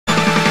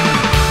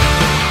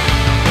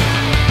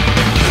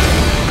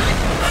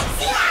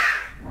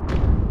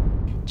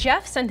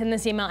Jeff sent in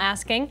this email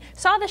asking,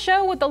 saw the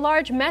show with the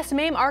large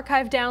MAME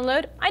archive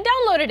download. I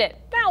downloaded it.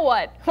 Now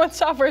what? What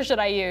software should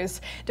I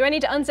use? Do I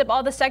need to unzip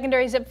all the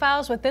secondary zip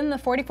files within the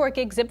 44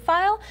 gig zip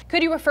file?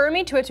 Could you refer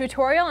me to a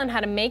tutorial on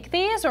how to make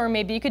these, or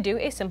maybe you could do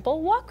a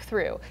simple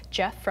walkthrough?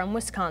 Jeff from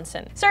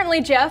Wisconsin.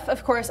 Certainly, Jeff.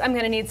 Of course, I'm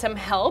going to need some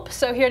help.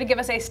 So here to give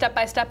us a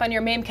step-by-step on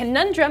your MAME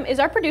conundrum is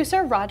our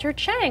producer, Roger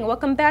Chang.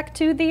 Welcome back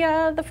to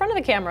the front of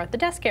the camera, the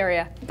desk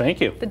area. Thank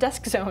you. The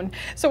desk zone.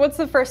 So what's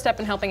the first step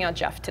in helping out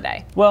Jeff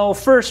today? Well,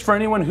 first, for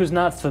anyone who's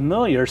not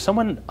familiar,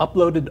 someone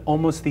uploaded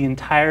almost the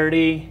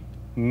entirety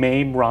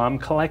MAME ROM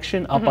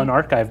collection up on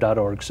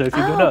archive.org. So if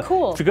you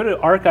if you go to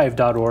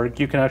archive.org,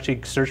 you can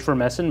actually search for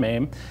MES and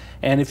MAME.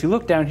 And if you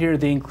look down here,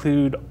 they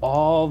include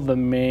all the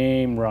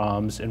MAME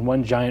ROMs in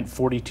one giant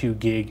 42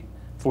 gig,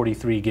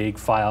 43 gig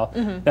file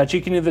that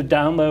you can either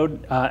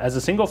download as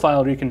a single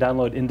file, or you can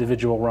download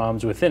individual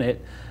ROMs within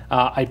it.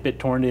 I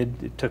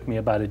BitTorrented. It took me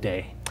about a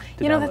day.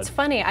 You know, that's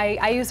funny.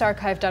 I use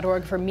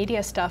archive.org for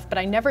media stuff, but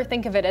I never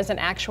think of it as an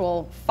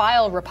actual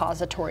file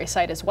repository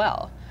site as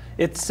well.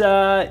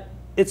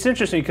 It's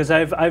interesting because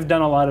I've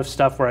done a lot of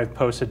stuff where I've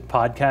posted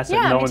podcasts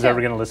that no one's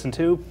ever going to listen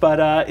to,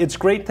 but it's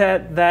great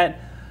that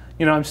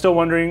you know, I'm still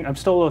a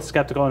little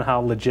skeptical on how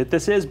legit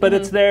this is, but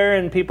it's there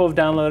and people have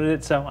downloaded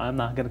it, so I'm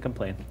not going to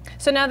complain.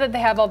 So now that they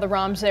have all the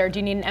ROMs there, do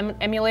you need an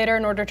emulator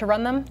in order to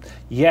run them?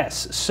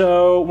 Yes.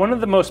 So one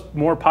of the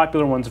more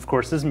popular ones, of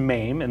course, is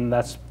MAME, and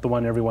that's the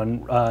one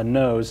everyone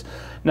knows.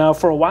 Now,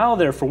 for a while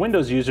there, for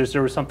Windows users,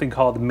 there was something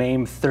called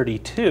MAME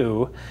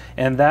 32,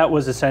 and that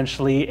was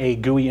essentially a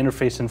GUI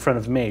interface in front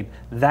of MAME.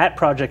 That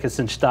project has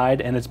since died,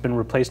 and it's been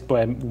replaced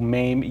by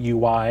MAME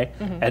UI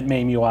at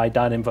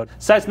mameui.info.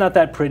 Site's not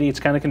that pretty. It's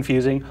kind of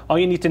confusing. All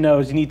you need to know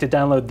is you need to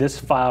download this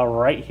file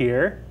right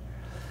here,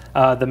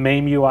 the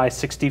MAME UI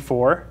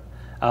 64.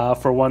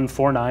 For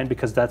 149,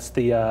 because that's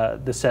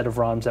the set of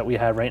ROMs that we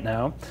have right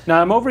now.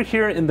 Now I'm over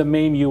here in the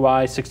MAME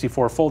UI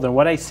 64 folder, and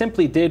what I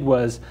simply did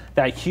was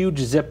that huge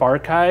zip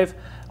archive,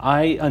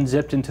 I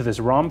unzipped into this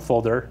ROM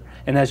folder,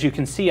 and as you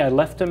can see, I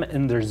left them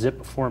in their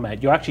zip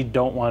format. You actually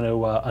don't want to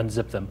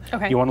unzip them.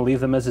 You want to leave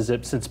them as a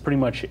zip, since pretty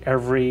much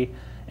every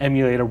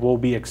emulator will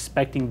be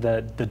expecting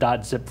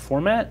the .zip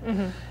format,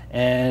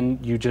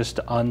 and you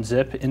just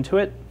unzip into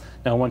it.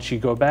 Now once you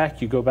go back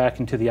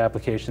into the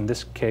application, in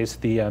this case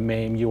the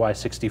MAME UI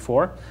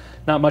 64.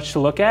 Not much to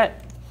look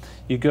at.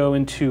 You go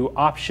into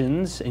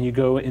options and you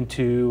go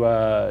into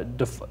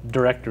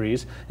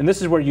directories, and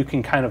this is where you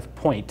can kind of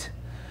point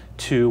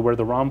to where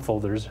the ROM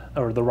folders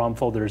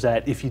is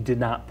at if you did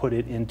not put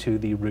it into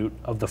the root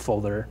of the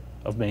folder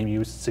of MAME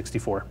UI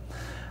 64.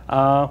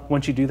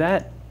 Once you do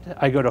that,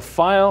 I go to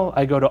File,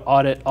 I go to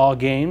Audit All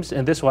Games,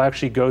 and this will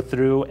actually go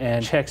through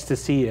and checks to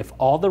see if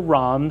all the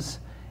ROMs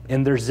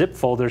in their zip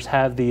folders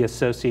have the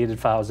associated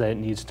files that it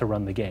needs to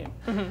run the game.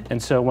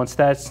 And so once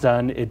that's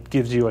done, it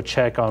gives you a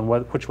check on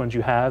which ones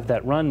you have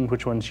that run and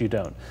which ones you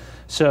don't.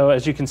 So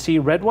as you can see,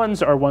 red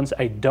ones are ones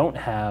I don't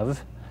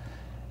have,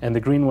 and the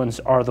green ones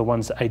are the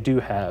ones I do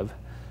have.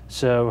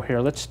 So here,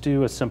 let's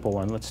do a simple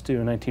one. Let's do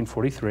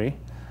 1943.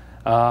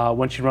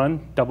 Once you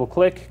run, double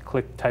click,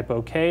 type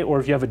OK, or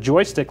if you have a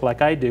joystick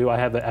like I do, I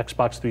have an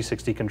Xbox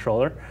 360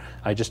 controller.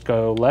 I just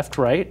go left,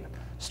 right,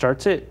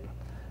 starts it,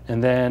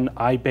 and then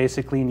I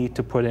basically need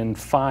to put in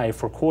 5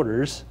 for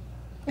quarters.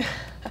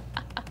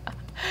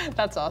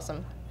 That's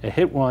awesome. I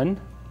hit 1.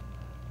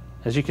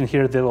 As you can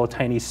hear, the little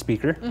tiny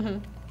speaker.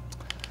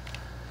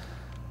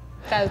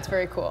 That's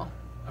very cool.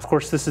 Of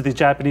course, this is the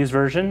Japanese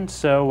version,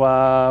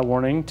 so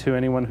warning to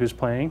anyone who's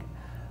playing.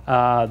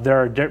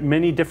 There are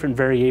many different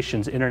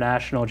variations,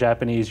 international,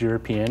 Japanese,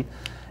 European,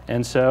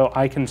 and so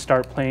I can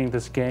start playing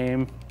this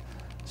game,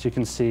 as you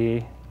can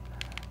see,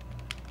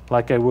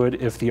 like I would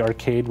if the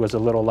arcade was a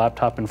little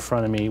laptop in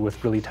front of me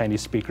with really tiny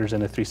speakers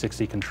and a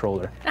 360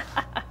 controller.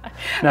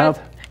 Now,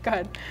 go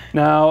ahead.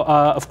 Now,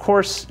 of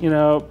course, you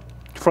know,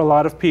 for a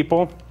lot of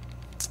people,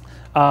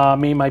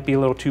 MAME might be a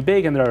little too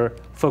big, and they're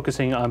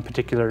focusing on a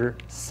particular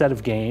set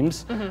of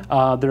games.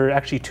 There are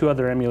actually 2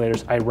 other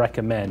emulators I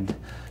recommend.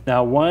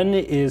 Now, one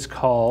is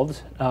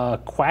called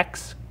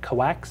Quax,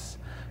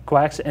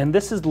 and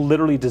this is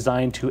literally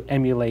designed to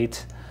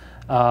emulate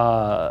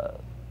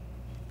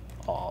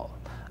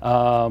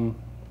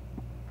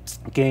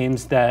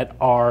games that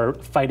are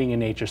fighting in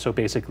nature, so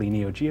basically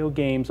Neo Geo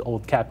games,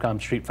 old Capcom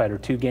Street Fighter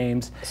 2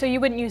 games. So you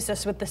wouldn't use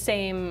this with the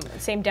same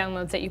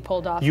downloads that you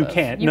pulled off? You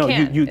can't. No,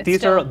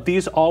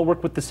 these all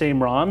work with the same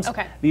ROMs.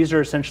 Okay. These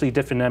are essentially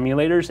different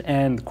emulators,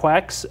 and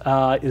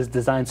Quax is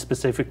designed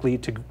specifically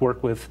to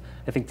work with,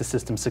 I think, the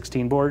System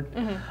 16 board.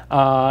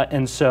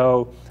 And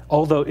so,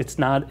 although it's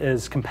not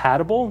as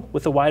compatible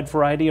with a wide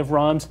variety of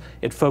ROMs,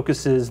 it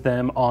focuses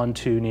them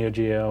onto Neo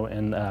Geo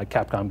and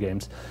Capcom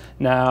games.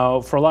 Now,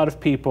 for a lot of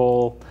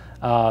people,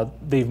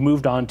 they've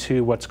moved on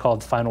to what's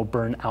called Final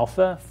Burn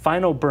Alpha.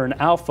 Final Burn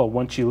Alpha,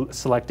 once you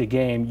select a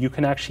game, you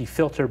can actually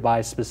filter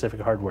by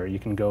specific hardware. You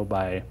can go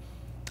by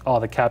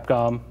all the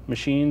Capcom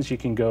machines. You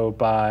can go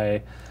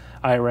by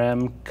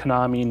IRM,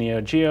 Konami,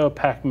 Neo Geo,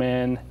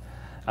 Pac-Man,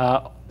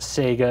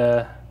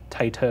 Sega,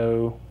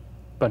 Taito,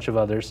 bunch of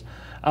others.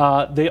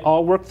 They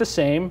all work the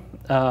same.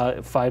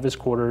 5 is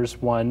quarters,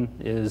 1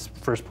 is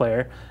first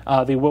player.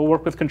 They will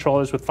work with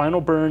controllers. With Final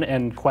Burn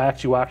and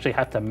Quacks, you actually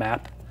have to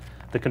map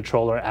the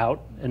controller out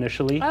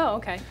initially. Oh,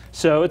 okay.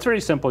 So it's very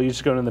simple. You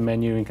just go to the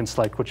menu and can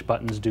select which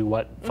buttons do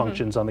what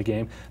functions on the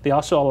game. They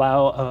also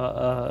allow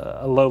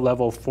a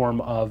low-level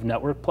form of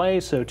network play,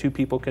 so 2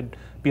 people could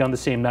be on the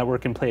same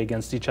network and play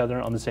against each other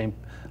on the same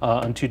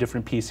on 2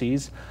 different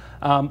PCs.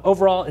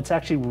 Overall, it's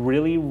actually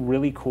really,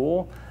 really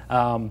cool.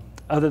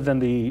 Other than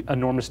the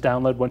enormous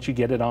download, once you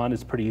get it on,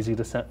 it's pretty easy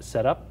to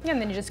set up. Yeah,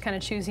 and then you just kind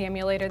of choose the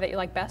emulator that you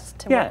like best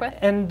to work with.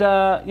 And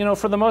you know,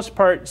 for the most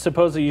part,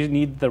 supposedly you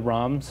need the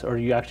ROMs, or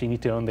you actually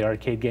need to own the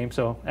arcade game.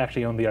 So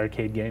actually own the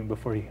arcade game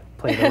before you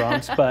play the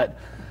ROMs. But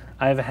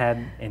I haven't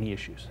had any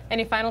issues.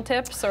 Any final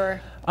tips, or?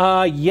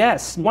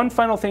 Yes. One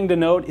final thing to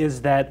note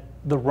is that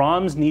the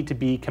ROMs need to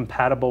be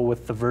compatible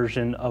with the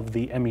version of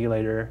the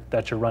emulator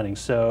that you're running.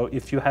 So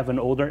if you have an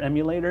older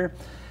emulator,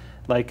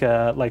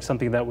 like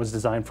something that was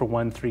designed for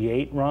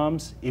 138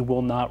 ROMs, it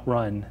will not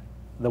run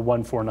the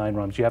 149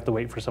 ROMs. You have to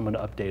wait for someone to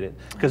update it.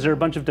 Because there are a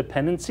bunch of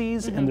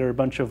dependencies and there are a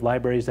bunch of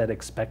libraries that it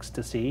expects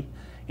to see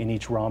in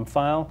each ROM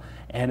file.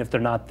 And if they're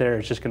not there,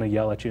 it's just going to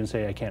yell at you and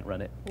say, I can't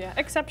run it. Yeah,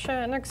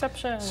 exception,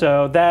 exception.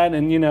 So that,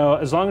 and you know,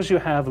 as long as you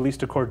have at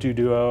least a Core 2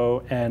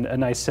 Duo and a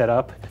nice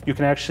setup, you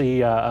can actually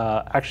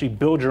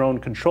build your own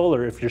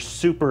controller if you're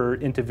super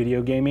into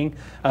video gaming.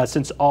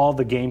 Since all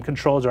the game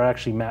controls are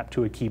actually mapped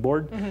to a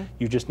keyboard,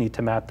 you just need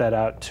to map that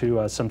out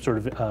to some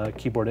sort of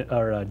keyboard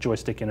or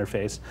joystick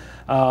interface.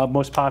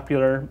 Most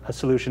popular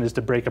solution is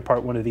to break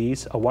apart one of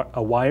these, a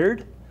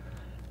wired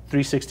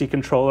 360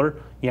 controller,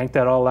 yank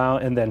that all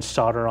out, and then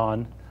solder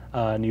on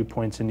new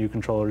points and new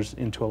controllers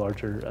into a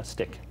larger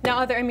stick. Now,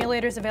 are there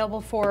emulators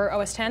available for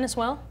OS X as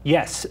well?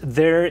 Yes,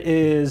 there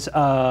is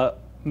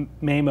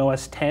MAME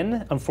OS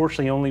X.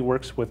 Unfortunately, only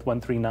works with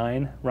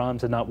 139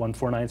 ROMs and not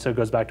 149, so it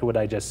goes back to what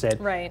I just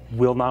said. Right.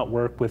 Will not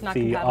work with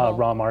the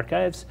ROM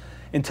archives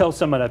until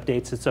someone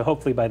updates it, so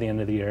hopefully by the end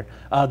of the year.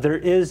 There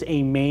is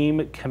a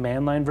MAME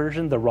command line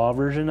version, the raw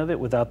version of it,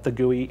 without the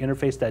GUI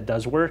interface that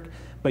does work,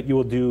 but you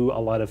will do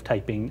a lot of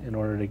typing in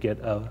order to get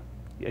a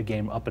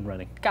game up and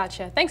running.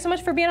 Gotcha. Thanks so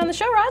much for being on the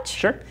show, Raj.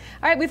 Sure.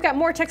 All right, we've got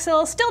more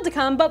Techzilla still to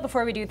come, but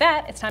before we do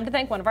that, it's time to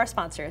thank one of our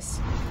sponsors.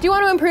 Do you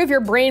want to improve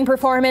your brain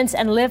performance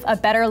and live a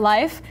better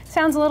life?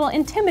 Sounds a little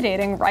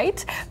intimidating,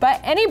 right?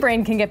 But any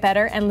brain can get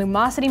better, and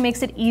Lumosity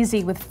makes it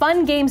easy with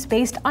fun games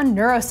based on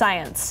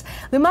neuroscience.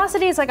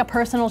 Lumosity is like a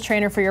personal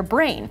trainer for your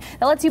brain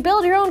that lets you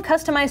build your own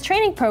customized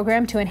training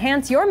program to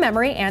enhance your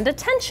memory and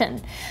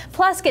attention.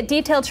 Plus, get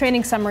detailed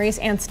training summaries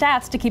and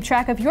stats to keep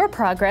track of your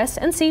progress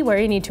and see where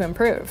you need to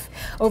improve.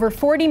 Over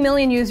 40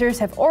 million users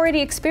have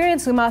already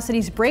experienced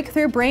Lumosity's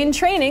breakthrough brain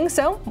training,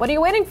 so what are you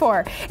waiting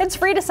for? It's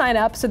free to sign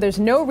up, so there's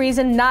no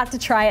reason not to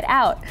try it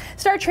out.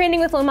 Start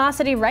training with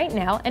Lumosity right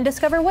now and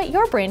discover what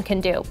your brain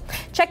can do.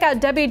 Check out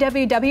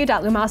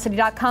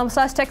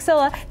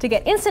www.lumosity.com/Techzilla to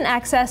get instant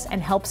access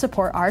and help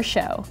support our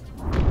show.